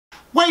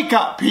Wake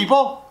up,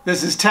 people!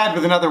 This is Ted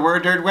with another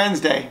Word Dirt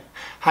Wednesday.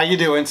 How you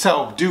doing?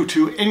 So, due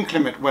to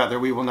inclement weather,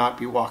 we will not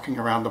be walking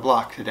around the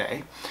block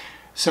today.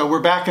 So we're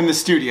back in the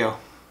studio,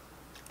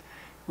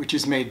 which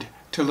is made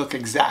to look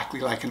exactly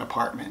like an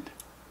apartment.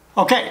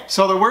 Okay,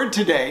 so the word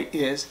today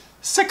is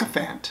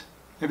sycophant.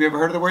 Have you ever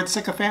heard of the word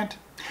sycophant?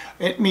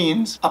 It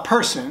means a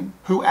person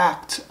who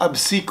acts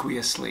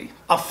obsequiously,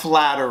 a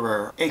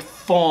flatterer, a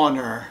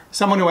fawner,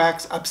 someone who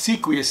acts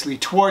obsequiously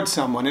towards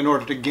someone in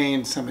order to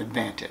gain some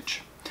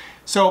advantage.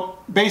 So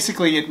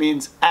basically it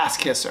means ass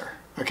kisser,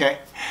 okay?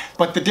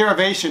 But the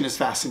derivation is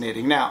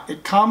fascinating. Now,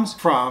 it comes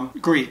from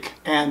Greek,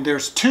 and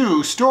there's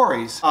two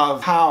stories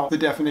of how the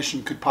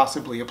definition could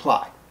possibly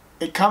apply.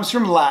 It comes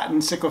from Latin,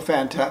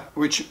 sycophanta,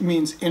 which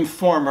means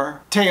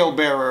informer,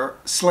 talebearer,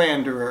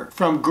 slanderer.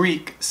 From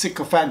Greek,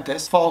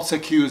 sycophantes, false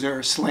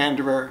accuser,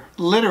 slanderer,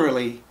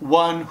 literally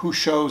one who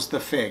shows the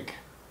fig.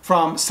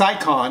 From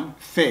Sycon,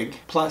 fig,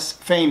 plus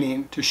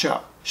phainin, to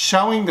show.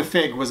 Showing the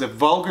fig was a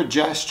vulgar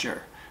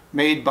gesture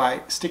made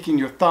by sticking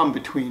your thumb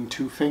between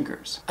two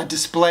fingers. A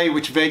display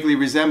which vaguely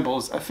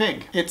resembles a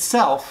fig.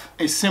 Itself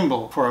a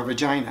symbol for a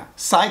vagina.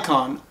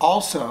 Sycon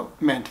also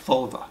meant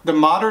vulva. The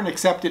modern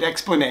accepted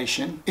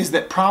explanation is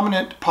that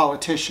prominent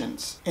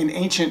politicians in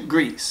ancient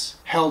Greece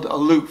held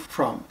aloof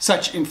from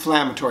such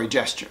inflammatory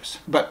gestures,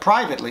 but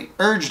privately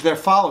urged their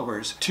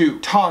followers to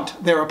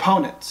taunt their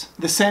opponents.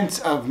 The sense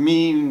of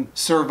mean,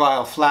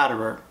 servile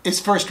flatterer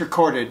is first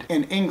recorded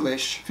in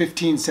English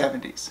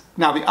 1570s.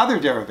 Now, the other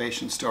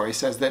derivation story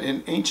says that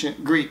in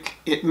ancient Greek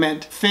it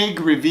meant fig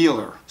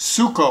revealer.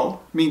 Suko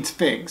means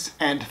figs,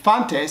 and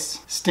phantes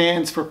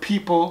stands for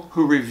people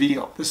who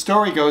reveal. The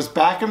story goes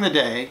back in the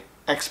day,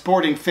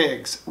 exporting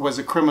figs was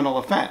a criminal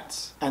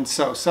offense, and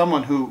so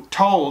someone who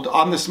told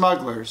on the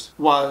smugglers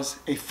was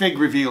a fig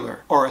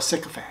revealer or a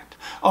sycophant.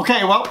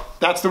 Okay, well,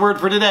 that's the word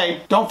for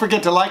today. Don't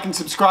forget to like and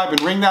subscribe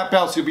and ring that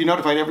bell so you'll be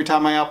notified every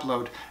time I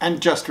upload.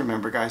 And just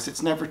remember, guys,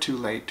 it's never too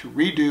late to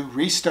redo,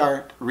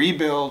 restart,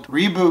 rebuild,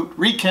 reboot,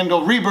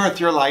 rekindle, rebirth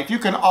your life. You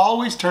can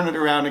always turn it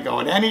around and go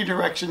in any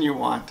direction you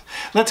want.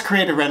 Let's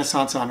create a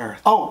renaissance on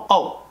Earth.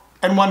 Oh,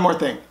 and one more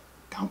thing.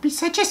 Don't be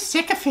such a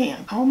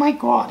sycophant. Oh my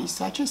God, he's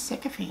such a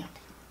sycophant.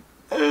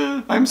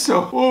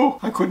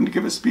 I couldn't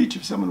give a speech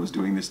if someone was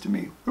doing this to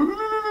me.